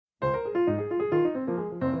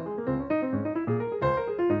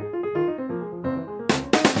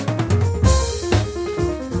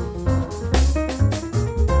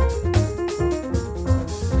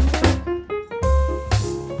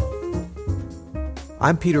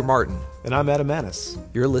I'm Peter Martin. And I'm Adam Manis.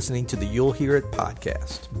 You're listening to the You'll Hear It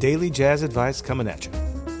podcast. Daily jazz advice coming at you.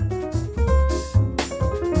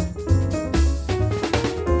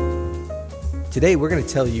 Today we're going to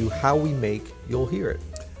tell you how we make You'll Hear It.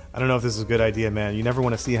 I don't know if this is a good idea, man. You never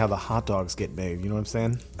want to see how the hot dogs get made. You know what I'm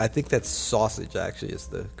saying? I think that's sausage, actually, is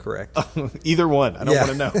the correct. Either one. I don't want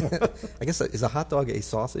to know. I guess, is a hot dog a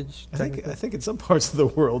sausage? I think in some parts of the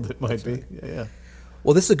world it might be. Right. Yeah.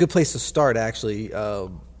 Well, this is a good place to start, actually,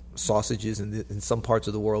 sausages in some parts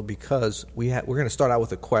of the world, because we're going to start out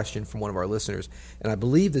with a question from one of our listeners. And I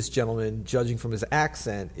believe this gentleman, judging from his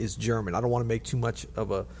accent, is German. I don't want to make too much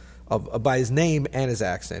by his name and his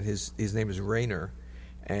accent. His name is Rainer.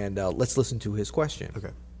 And let's listen to his question. Okay.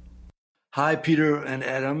 Hi, Peter and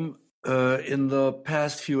Adam. In the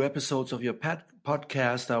past few episodes of your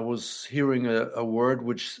podcast, I was hearing a word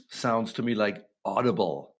which sounds to me like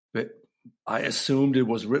audible. But I assumed it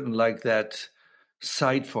was written like that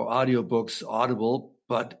site for audiobooks, Audible.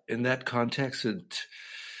 But in that context,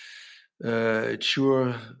 it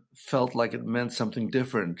sure felt like it meant something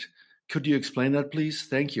different. Could you explain that, please?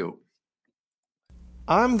 Thank you.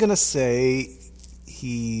 I'm going to say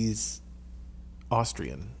he's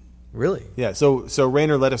Austrian. Really? Yeah. So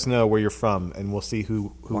Rainer, let us know where you're from, and we'll see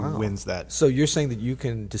who wins that. So you're saying that you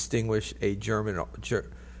can distinguish a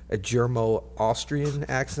Germo-Austrian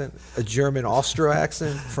accent, a German-Austro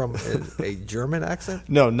accent from a German accent?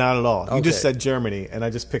 No, not at all. Okay. You just said Germany, and I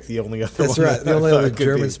just picked the only other That's one. Right. The only other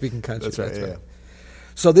German-speaking country. That's right. Yeah.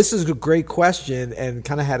 So this is a great question, and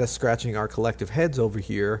kind of had us scratching our collective heads over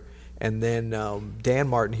here. And then Dan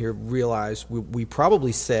Martin here realized we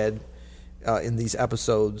probably said in these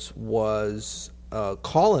episodes was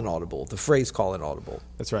call in audible, the phrase call in audible.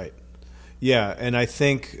 That's right. Yeah, and I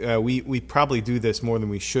think we probably do this more than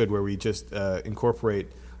we should, where we just incorporate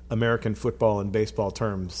American football and baseball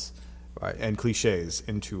terms and cliches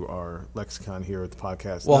into our lexicon here at the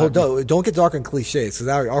podcast. Well, don't get dark on cliches, because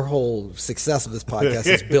our whole success of this podcast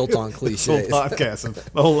is built on cliches. This whole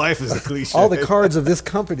podcast, my whole life is a cliche. All the cards of this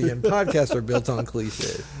company and podcast are built on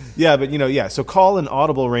cliches. Yeah, but so call an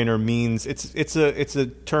audible, Rainer, means it's a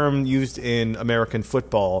term used in American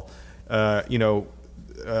football. The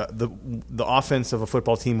offense of a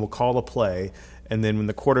football team will call a play, and then when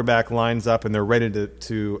the quarterback lines up and they're ready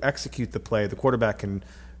to execute the play, the quarterback can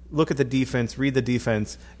look at the defense, read the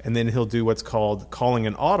defense, and then he'll do what's called calling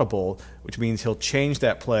an audible, which means he'll change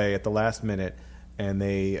that play at the last minute, and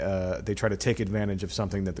they try to take advantage of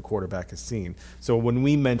something that the quarterback has seen. So when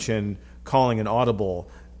we mention calling an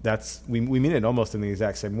audible, we mean it almost in the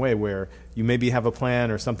exact same way, where you maybe have a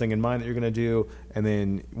plan or something in mind that you're going to do, and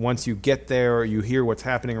then once you get there, or you hear what's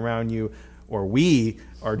happening around you, or we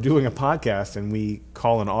are doing a podcast and we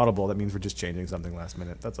call an audible, that means we're just changing something last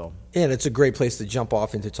minute. That's all. And it's a great place to jump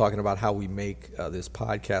off into talking about how we make this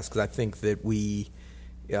podcast, because I think that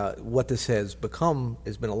what this has become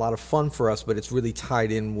has been a lot of fun for us, but it's really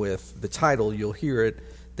tied in with the title. You'll hear it,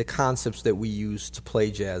 the concepts that we use to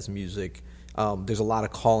play jazz music. There's a lot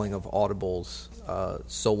of calling of audibles,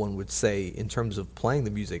 so one would say, in terms of playing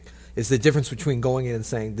the music. It's the difference between going in and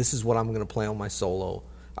saying, this is what I'm going to play on my solo,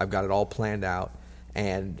 I've got it all planned out,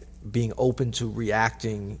 and being open to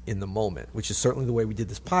reacting in the moment, which is certainly the way we did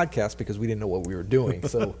this podcast, because we didn't know what we were doing.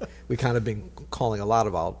 So we kind of been calling a lot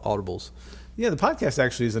of audibles. Yeah, the podcast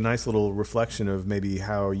actually is a nice little reflection of maybe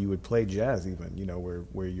how you would play jazz, even,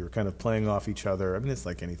 where you're kind of playing off each other. I mean, it's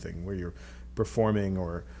like anything, where you're performing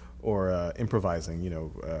or improvising.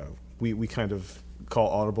 We kind of call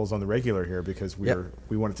audibles on the regular here because we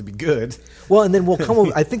want it to be good. Well, and then we'll come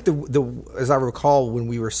up, I think as I recall, when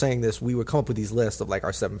we were saying this, we would come up with these lists of like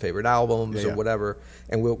our 7 favorite albums or whatever,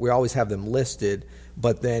 and we always have them listed,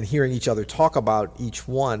 but then hearing each other talk about each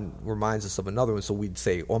one reminds us of another one. So we'd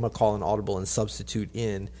say, I'm going to call an audible and substitute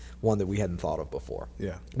in one that we hadn't thought of before.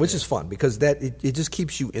 Yeah. Which is fun, because it just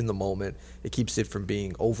keeps you in the moment. It keeps it from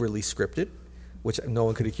being overly scripted, which no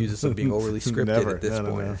one could accuse us of being overly scripted at this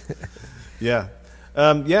point. No.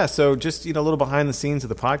 Yeah. So just a little behind the scenes of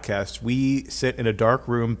the podcast. We sit in a dark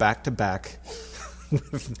room back to back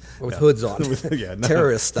with hoods on,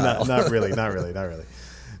 terrorist style. Not really.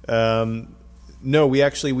 No,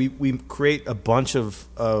 we create a bunch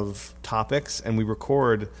of topics, and we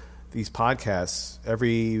record these podcasts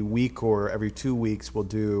every week or every 2 weeks. We'll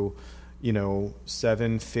do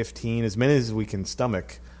 7, 15, as many as we can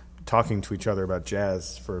stomach, talking to each other about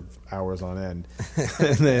jazz for hours on end.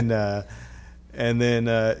 and then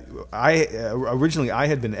I originally I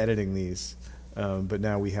had been editing these, but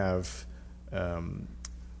now we have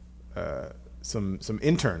some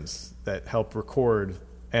interns that help record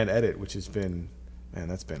and edit, which has been Man,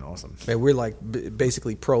 that's been awesome. Man, we're like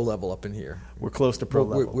basically pro level up in here. We're close to pro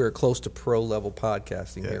level. We're close to pro level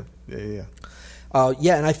podcasting here. Yeah.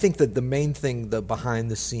 Yeah, and I think that the main thing, the behind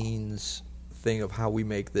the scenes thing of how we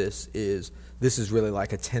make this is really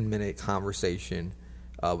like a 10-minute conversation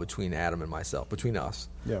between Adam and myself, between us.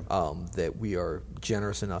 Yeah. That we are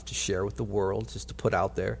generous enough to share with the world, just to put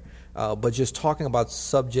out there. But just talking about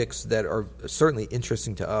subjects that are certainly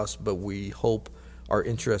interesting to us, but we hope are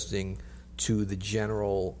interesting to the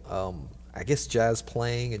general, I guess, jazz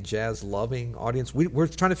playing and jazz loving audience. We're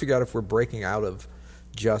trying to figure out if we're breaking out of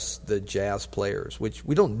just the jazz players, which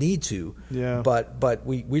we don't need to. Yeah. But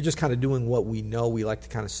we're just kind of doing what we know. We like to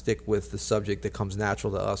kind of stick with the subject that comes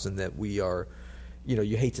natural to us and that we are,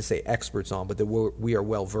 you hate to say experts on, but that we are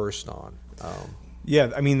well versed on.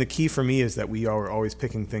 Yeah, I mean, the key for me is that we are always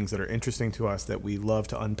picking things that are interesting to us, that we love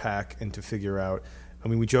to unpack and to figure out. I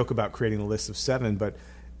mean, we joke about creating a list of 7, but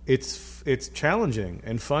it's challenging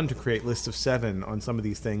and fun to create lists of 7 on some of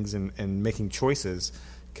these things, and making choices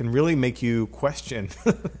can really make you question,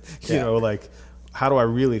 like, how do I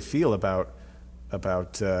really feel about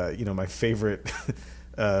my favorite,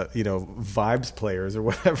 vibes players or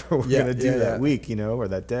whatever we're going to do that week, or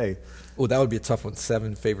that day. Well, that would be a tough one.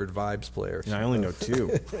 7 favorite vibes players. I only know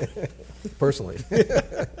 2. Personally.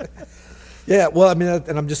 Yeah, well, I mean,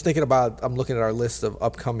 and I'm just thinking about, I'm looking at our list of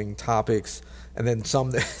upcoming topics, and then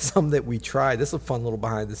some that we tried. This is a fun little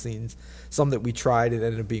behind the scenes. Some that we tried and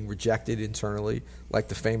ended up being rejected internally, like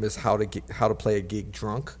the famous how to play a gig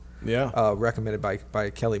drunk. Yeah. Recommended by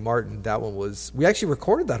Kelly Martin. That one was, we actually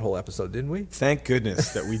recorded that whole episode, didn't we? Thank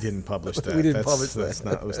goodness that we didn't publish that. We didn't publish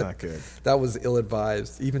that. It was not good. That was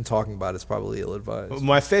ill-advised. Even talking about it's probably ill-advised.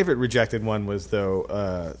 My favorite rejected one was,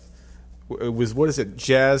 though, it was, what is it,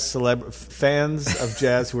 fans of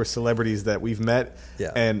jazz who are celebrities that we've met.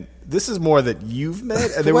 Yeah. And this is more that you've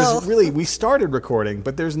met. And we started recording,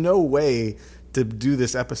 but there's no way to do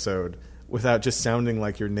this episode without just sounding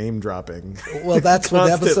like you're name dropping. Well, that's what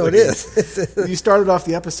the episode is. You started off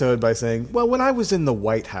the episode by saying, well, when I was in the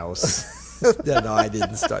White House. Yeah, no, I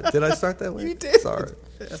didn't start. Did I start that way? You did. Sorry.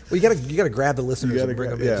 Yeah. Well, you gotta grab the listeners and bring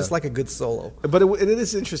them in, just like a good solo. But it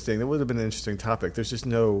is interesting. It would have been an interesting topic. There's just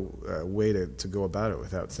no way to go about it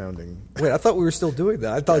without sounding. Wait, I thought we were still doing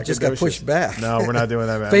that. I thought it just got pushed back. No, we're not doing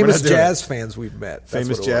that, man. Famous jazz fans we've met.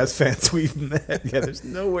 Famous jazz fans we've met. Yeah, there's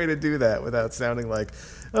no way to do that without sounding like,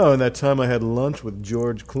 oh, and that time I had lunch with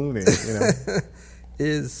George Clooney.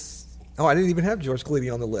 Oh, I didn't even have George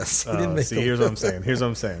Clooney on the list. He didn't make here's what I'm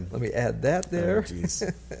saying. Let me add that there. Oh,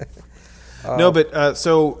 jeez. No, but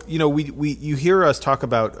so you hear us talk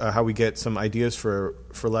about how we get some ideas for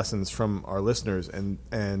lessons from our listeners,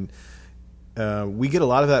 and we get a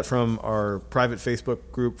lot of that from our private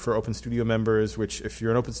Facebook group for Open Studio members. Which, if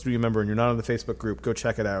you're an Open Studio member and you're not on the Facebook group, go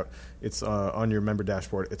check it out. It's on your member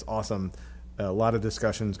dashboard. It's awesome. A lot of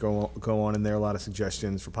discussions go on in there. A lot of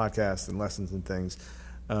suggestions for podcasts and lessons and things.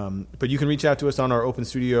 But you can reach out to us on our Open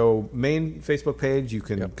Studio main Facebook page. You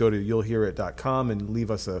can go to you'llhearit.com and leave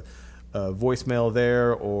us a voicemail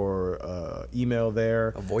there or email there.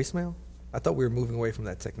 A voicemail? I thought we were moving away from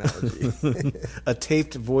that technology. A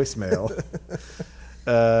taped voicemail.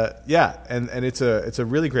 And it's a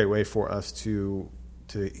really great way for us to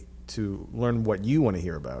learn what you want to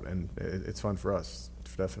hear about, and it's fun for us,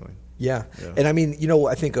 definitely. Yeah. And I mean,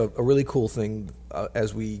 I think a really cool thing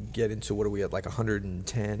as we get into, what are we at, like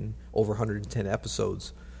over 110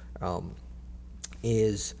 episodes,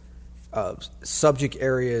 is subject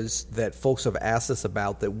areas that folks have asked us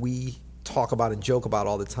about, that we talk about and joke about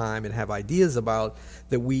all the time and have ideas about,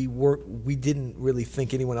 that we didn't really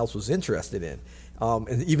think anyone else was interested in.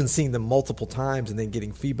 And even seeing them multiple times and then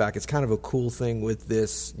getting feedback, it's kind of a cool thing with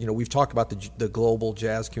this. We've talked about the global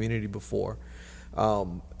jazz community before.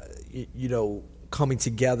 Coming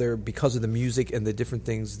together because of the music and the different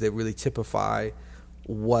things that really typify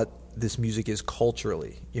what this music is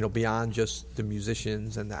culturally, beyond just the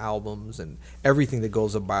musicians and the albums and everything that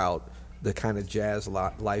goes about the kind of jazz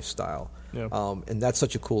lifestyle. Yeah. And that's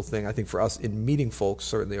such a cool thing, I think, for us in meeting folks,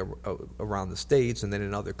 certainly around the States and then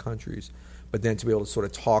in other countries, but then to be able to sort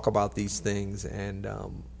of talk about these things and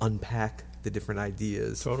unpack the different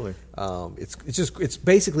ideas. Totally. It's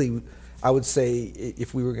basically, I would say,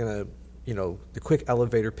 if we were going to, the quick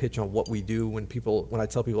elevator pitch on what we do, when I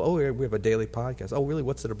tell people, oh, we have a daily podcast. Oh, really?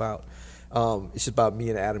 What's it about? It's just about me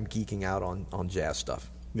and Adam geeking out on jazz stuff.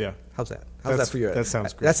 Yeah. How's that? How's that for you? That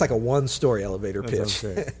sounds great. That's like a one-story elevator pitch. Sounds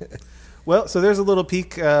great. Well, so there's a little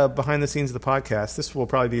peek behind the scenes of the podcast. This will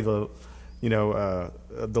probably be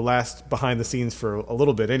the last behind the scenes for a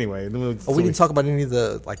little bit anyway. We didn't talk about any of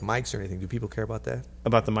the mics or anything. Do people care about that?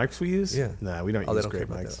 About the mics we use? Yeah. No, we don't use great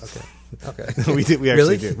mics. Okay. We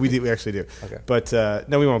actually Really? do. We actually do. Okay. But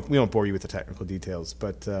no, we won't bore you with the technical details.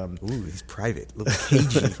 But ooh, he's private, a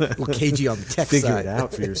little cagey on the tech figure side. it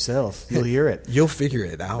out for yourself. You'll hear it. You'll figure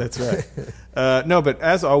it out. That's right. No, but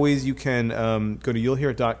as always, you can go to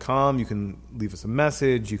you'llhearit.com. You can leave us a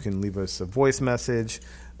message. You can leave us a voice message.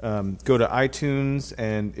 Go to iTunes,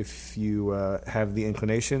 and if you have the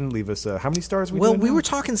inclination, leave us how many stars? We were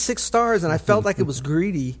talking 6 stars, and I felt like it was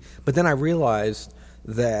greedy, but then I realized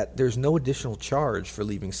that there's no additional charge for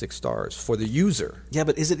leaving 6 stars for the user. Yeah,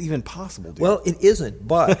 but is it even possible? Well, it isn't,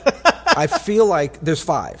 but I feel like there's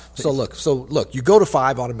 5. So look, you go to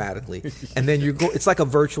 5 automatically, and then you go. It's like a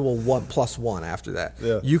virtual 1+1 after that.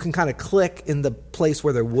 Yeah. You can kind of click in the place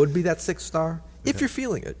where there would be that 6 star. If you're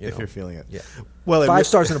feeling it, if you're feeling it, yeah. Well, 5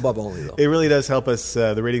 stars and above only, though. It really does help us.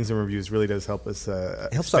 The ratings and reviews really does help us.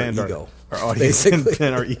 It helps our ego, our audience,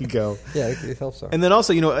 and our ego. Yeah, it helps. And then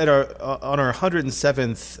also, at on our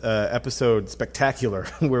 107th episode spectacular,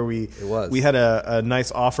 where we had a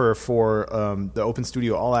nice offer for the Open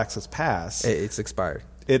Studio All Access Pass. It's expired.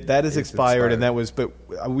 That is expired, and that was. But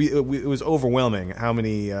it was overwhelming how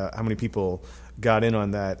many people got in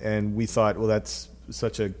on that, and we thought, well, that's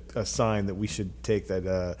such a sign that we should take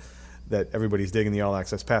that everybody's digging the All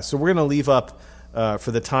Access Pass. So we're going to leave up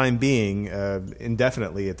for the time being,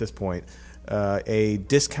 indefinitely at this point, a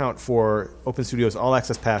discount for Open Studio's All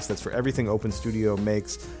Access Pass. That's for everything Open Studio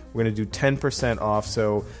makes. We're going to do 10% off.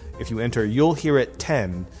 So if you enter You'll Hear It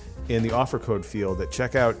 10 in the offer code field at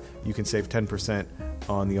checkout, you can save 10%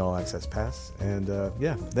 on the All Access Pass. And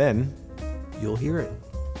then you'll hear it.